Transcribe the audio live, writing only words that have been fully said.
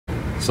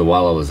So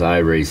while I was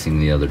iRacing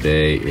the other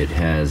day, it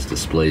has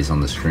displays on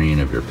the screen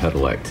of your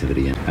pedal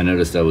activity. And I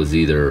noticed I was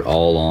either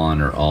all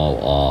on or all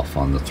off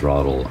on the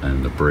throttle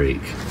and the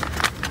brake.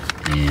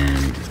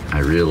 And I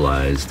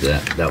realized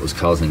that that was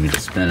causing me to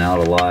spin out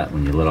a lot.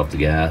 When you let off the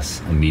gas,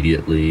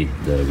 immediately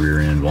the rear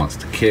end wants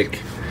to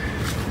kick.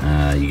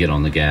 You get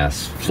on the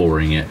gas,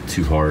 flooring it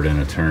too hard in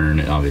a turn,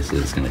 obviously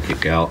it's going to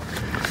kick out.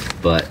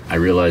 But I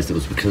realized it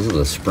was because of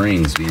the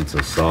springs being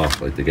so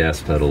soft. Like the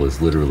gas pedal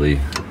is literally,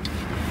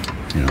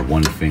 you know,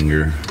 one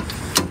finger.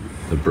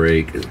 The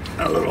brake is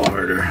a little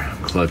harder.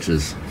 Clutch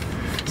is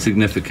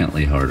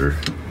significantly harder.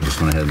 I just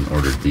went ahead and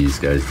ordered these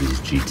guys, these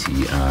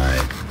GTEYE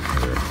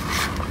or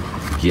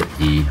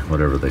GTEYE,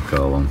 whatever they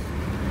call them,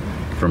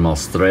 from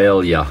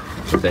Australia.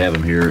 They have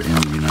them here in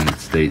the United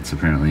States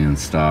apparently in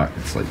stock.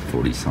 It's like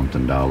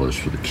 $40-something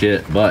for the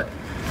kit, but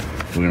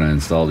we're gonna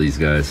install these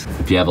guys.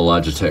 If you have a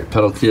Logitech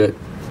pedal kit,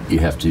 you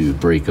have to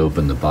break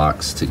open the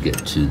box to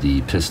get to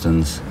the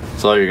pistons.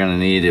 So all you're gonna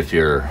need if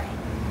your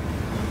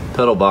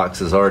pedal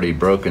box is already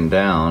broken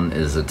down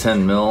is a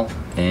 10 mil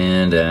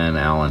and an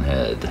Allen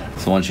head.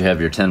 So once you have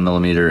your 10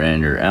 millimeter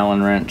and your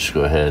Allen wrench,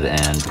 go ahead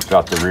and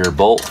drop the rear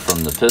bolt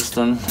from the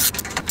piston.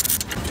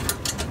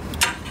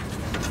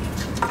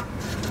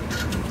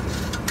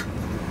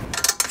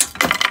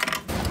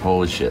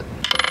 Holy shit.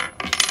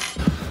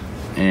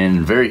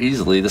 And very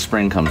easily the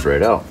spring comes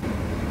right out.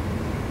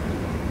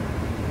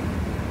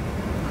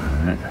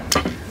 Alright,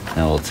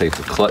 now we'll take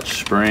the clutch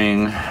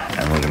spring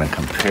and we're going to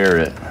compare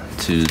it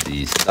to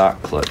the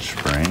stock clutch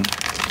spring.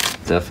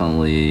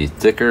 Definitely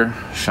thicker,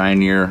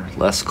 shinier,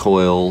 less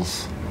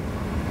coils,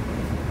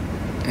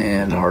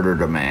 and harder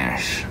to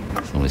mash.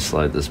 So we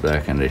slide this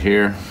back into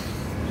here,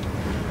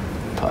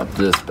 pop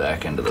this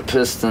back into the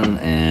piston,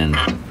 and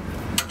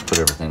put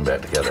everything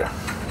back together.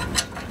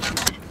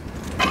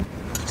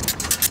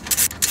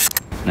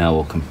 Now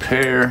we'll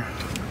compare.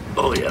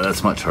 Oh yeah,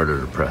 that's much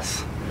harder to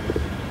press.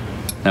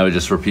 Now we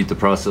just repeat the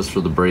process for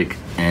the brake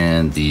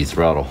and the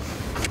throttle.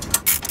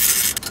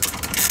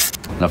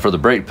 Now for the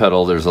brake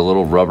pedal, there's a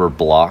little rubber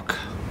block.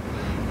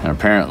 And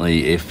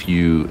apparently if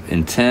you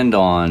intend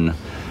on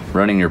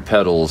running your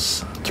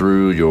pedals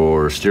through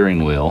your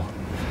steering wheel,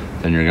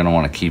 then you're gonna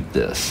wanna keep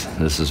this.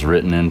 This is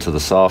written into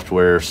the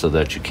software so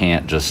that you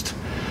can't just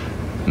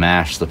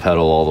mash the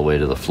pedal all the way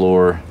to the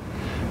floor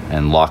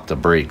and lock the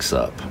brakes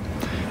up.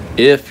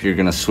 If you're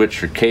gonna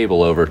switch your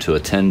cable over to a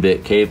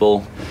 10-bit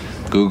cable,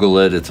 Google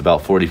it, it's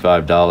about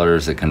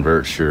 $45. It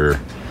converts your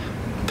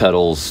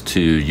pedals to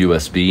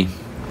USB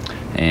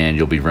and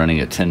you'll be running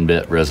at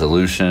 10-bit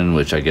resolution,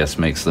 which I guess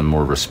makes them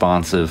more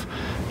responsive.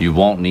 You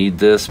won't need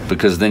this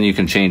because then you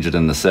can change it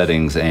in the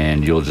settings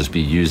and you'll just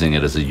be using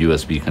it as a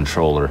USB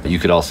controller. You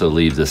could also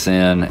leave this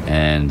in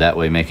and that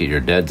way make it your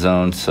dead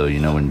zone so you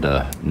know when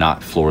to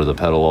not floor the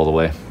pedal all the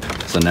way.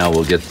 So now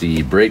we'll get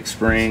the brake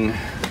spring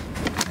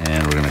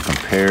and we're gonna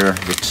compare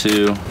the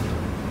two.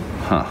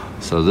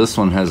 So this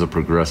one has a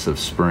progressive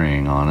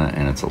spring on it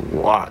and it's a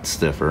lot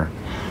stiffer.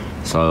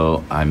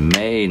 So I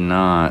may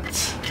not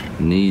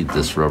need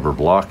this rubber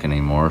block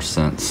anymore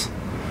since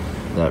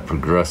that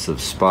progressive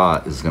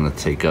spot is gonna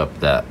take up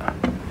that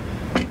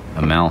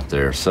amount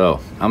there. So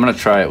I'm gonna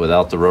try it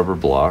without the rubber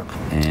block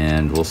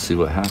and we'll see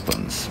what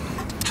happens.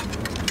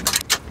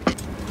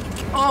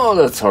 Oh,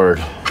 that's hard.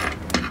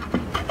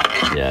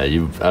 Yeah,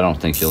 I don't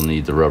think you'll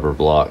need the rubber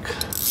block.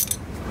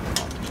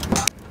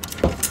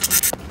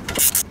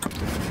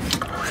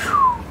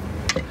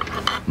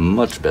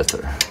 Much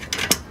better.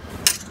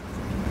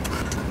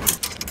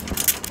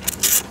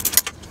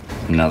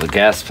 Now the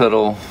gas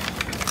pedal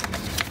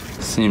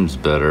seems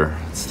better.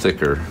 It's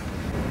thicker.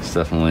 It's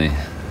definitely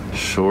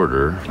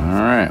shorter. All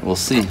right, we'll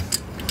see.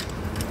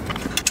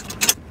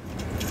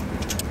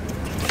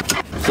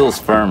 Feels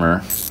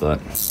firmer, but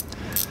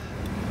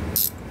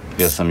I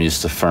guess I'm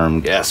used to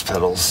firm gas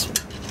pedals.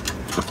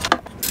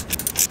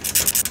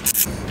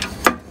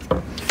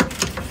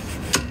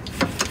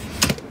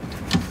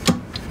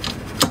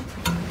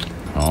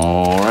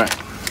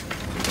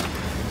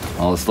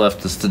 All that's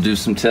left is to do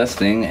some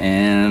testing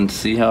and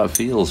see how it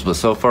feels. But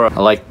so far, I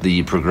like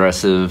the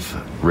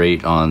progressive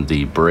rate on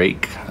the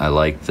brake. I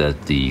like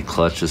that the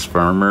clutch is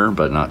firmer,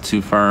 but not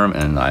too firm.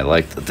 And I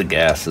like that the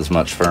gas is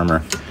much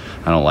firmer.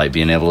 I don't like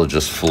being able to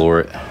just floor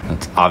it.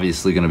 It's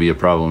obviously gonna be a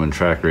problem in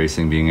track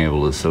racing, being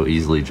able to so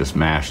easily just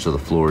mash to the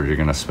floor, you're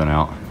gonna spin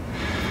out.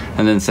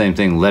 And then same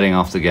thing, letting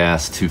off the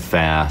gas too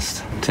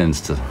fast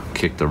tends to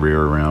kick the rear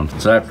around.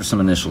 So after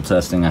some initial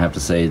testing, I have to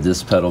say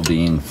this pedal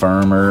being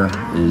firmer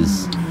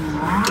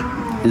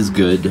is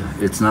good.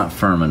 It's not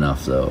firm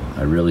enough though.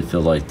 I really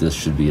feel like this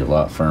should be a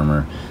lot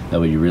firmer. That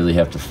way you really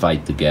have to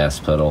fight the gas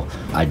pedal.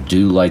 I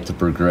do like the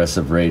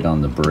progressive rate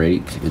on the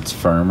brake. It's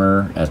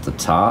firmer at the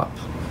top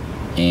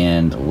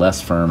and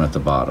less firm at the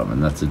bottom,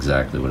 and that's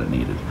exactly what it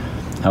needed.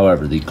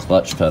 However, the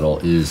clutch pedal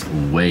is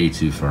way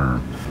too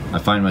firm. I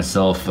find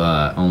myself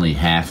only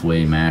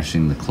halfway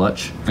mashing the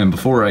clutch, and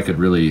before I could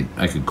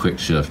quick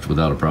shift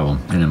without a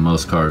problem. And in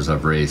most cars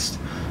I've raced,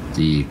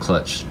 the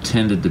clutch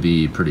tended to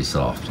be pretty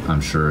soft. I'm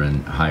sure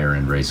in higher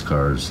end race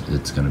cars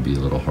it's going to be a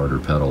little harder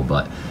pedal,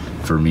 but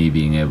for me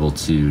being able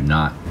to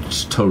not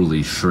just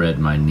totally shred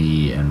my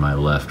knee and my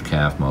left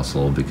calf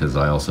muscle, because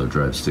I also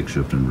drive stick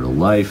shift in real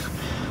life.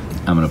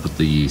 I'm gonna put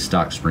the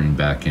stock spring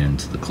back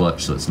into the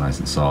clutch so it's nice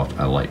and soft.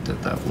 I liked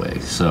it that way.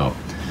 So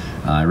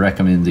I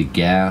recommend the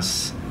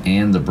gas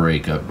and the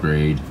brake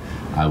upgrade.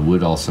 I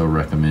would also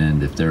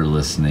recommend, if they're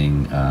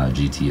listening,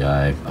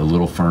 GTEYE, a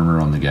little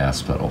firmer on the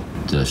gas pedal.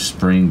 The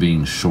spring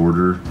being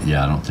shorter,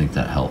 yeah, I don't think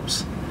that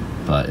helps.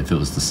 But if it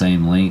was the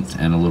same length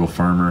and a little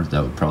firmer,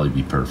 that would probably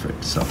be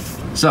perfect.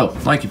 So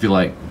like if you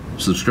like,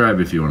 subscribe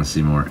if you want to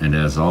see more, and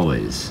as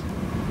always,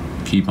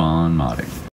 keep on modding.